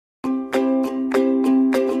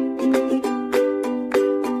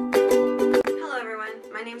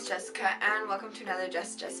Jessica, and welcome to another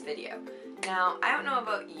Jess video. Now, I don't know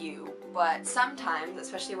about you, but sometimes,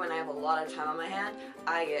 especially when I have a lot of time on my hand,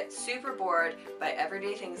 I get super bored by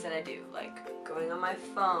everyday things that I do, like going on my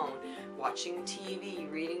phone, watching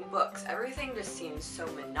TV, reading books. Everything just seems so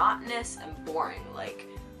monotonous and boring, like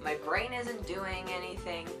my brain isn't doing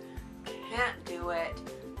anything, can't do it,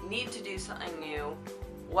 need to do something new.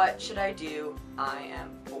 What should I do? I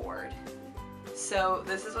am bored. So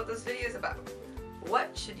this is what this video is about.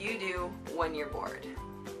 What should you do when you're bored?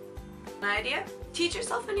 An idea? Teach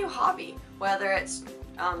yourself a new hobby, whether it's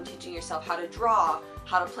teaching yourself how to draw,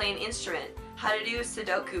 how to play an instrument, how to do a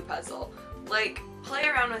Sudoku puzzle. Like, play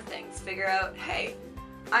around with things. Figure out, hey,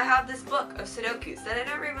 I have this book of Sudokus that I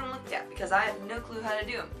never even looked at because I have no clue how to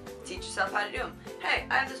do them. Teach yourself how to do them. Hey,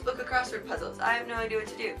 I have this book of crossword puzzles. I have no idea what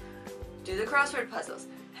to do. Do the crossword puzzles.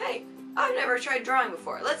 Hey, I've never tried drawing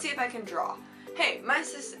before. Let's see if I can draw. Hey,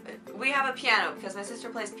 we have a piano because my sister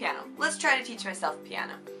plays piano. Let's try to teach myself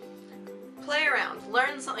piano. Play around,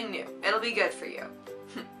 learn something new. It'll be good for you.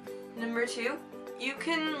 Number 2, you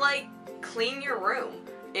can clean your room.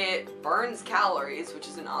 It burns calories, which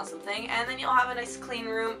is an awesome thing, and then you'll have a nice clean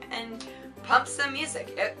room and pump some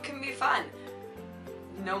music. It can be fun.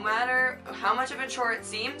 No matter how much of a chore it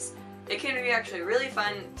seems, it can be actually really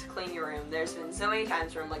fun to clean your room. There's been so many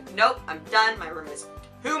times where I'm like, nope, I'm done, my room is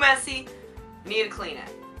too messy, need to clean it.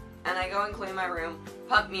 And I go and clean my room,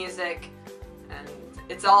 pump music, and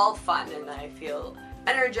it's all fun, and I feel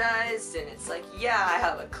energized, and it's like, yeah, I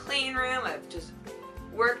have a clean room. I've just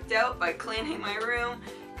worked out by cleaning my room,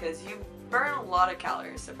 because you burn a lot of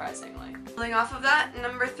calories, surprisingly. Building off of that,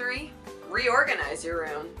 number 3, reorganize your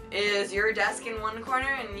room. Is your desk in one corner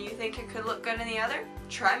and you think it could look good in the other?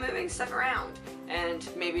 Try moving stuff around, and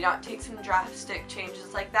maybe not take some drastic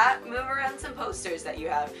changes like that. Move around some posters that you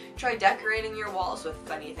have. Try decorating your walls with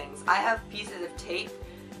funny things. I have pieces of tape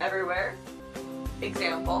everywhere,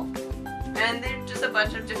 example, and they're just a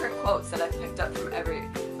bunch of different quotes that I've picked up from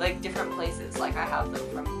different places. Like, I have them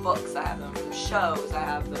from books, I have them from shows, I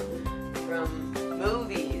have them from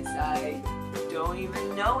movies I don't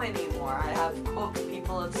even know anymore. I have quotes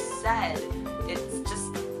people have said. It's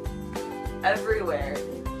just everywhere.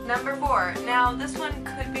 Number 4. Now, this one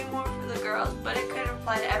could be more for the girls, but it could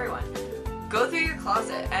apply to everyone. Go through your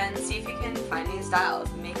closet and see if you can find new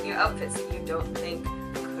styles, make new outfits that you don't think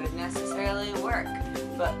could necessarily work,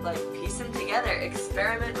 but piece them together.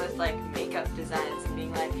 Experiment with makeup designs and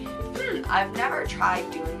being like, I've never tried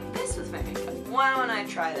doing this with my makeup. Why don't I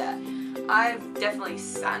try that? I've definitely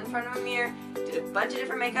sat in front of a mirror, did a bunch of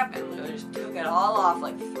different makeup, and literally just took it all off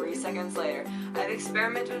 3 seconds later. I've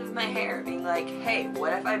experimented with my hair, being like, hey,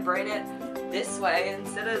 what if I braid it this way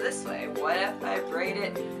instead of this way? What if I braid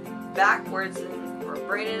it backwards or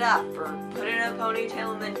braid it up, or put it in a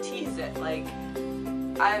ponytail and then tease it?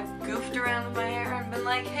 I've goofed around with my hair and been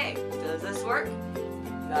like, hey, does this work?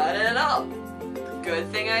 Not at all. Good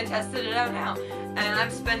thing I tested it out now. And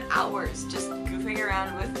I've spent hours just goofing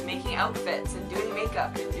around with making outfits and doing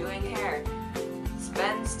makeup and doing hair.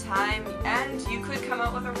 Spends time, and you could come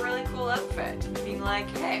up with a really cool outfit. Being like,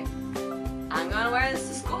 hey, I'm gonna wear this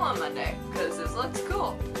to school on Monday because this looks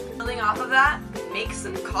cool. Building off of that, make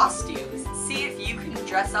some costumes. See if you can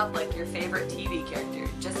dress up like your favorite TV character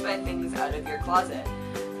just by things out of your closet.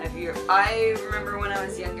 I remember when I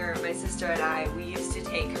was younger, my sister and we used to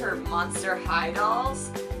take her Monster High dolls.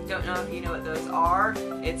 Don't know if you know what those are.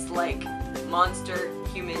 It's like monster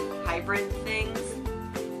human hybrid things.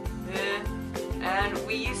 And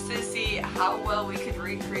we used to see how well we could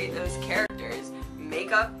recreate those characters.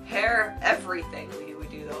 Makeup, hair, everything. We would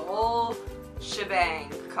do the whole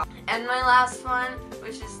shebang. And my last one,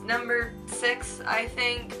 which is number 6, I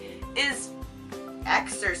think, is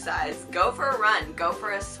exercise. Go for a run, go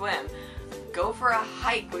for a swim, go for a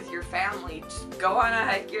hike with your family, just go on a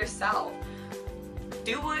hike yourself.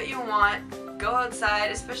 Do what you want, go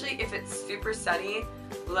outside, especially if it's super sunny.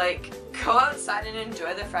 Go outside and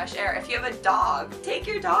enjoy the fresh air. If you have a dog, take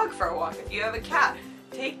your dog for a walk. If you have a cat,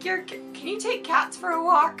 can you take cats for a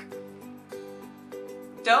walk?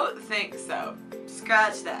 Don't think so.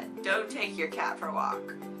 Scratch that. Don't take your cat for a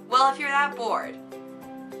walk. Well, if you're that bored,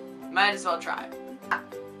 might as well try.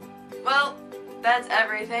 Well, that's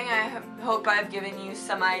everything. I hope I've given you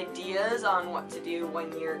some ideas on what to do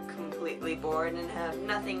when you're completely bored and have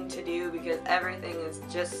nothing to do because everything is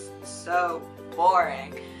just so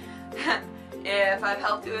boring. If I've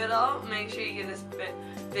helped you at all, make sure you give this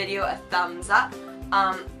video a thumbs up.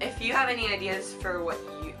 If you have any ideas for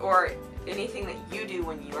or anything that you do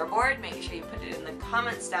when you are bored, make sure you put it in the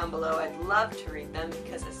comments down below. I'd love to read them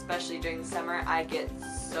because especially during the summer I get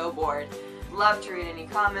so bored. Love to read any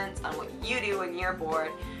comments on what you do when you're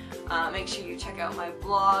bored. Make sure you check out my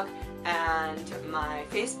blog and my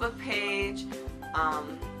Facebook page.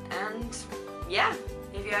 And yeah,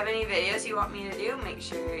 if you have any videos you want me to do, make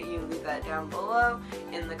sure you leave that down below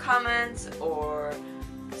in the comments, or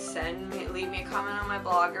leave me a comment on my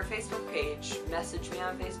blog or Facebook page. Message me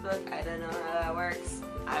on Facebook. I don't know how that works.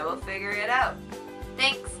 I will figure it out.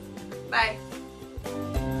 Thanks. Bye.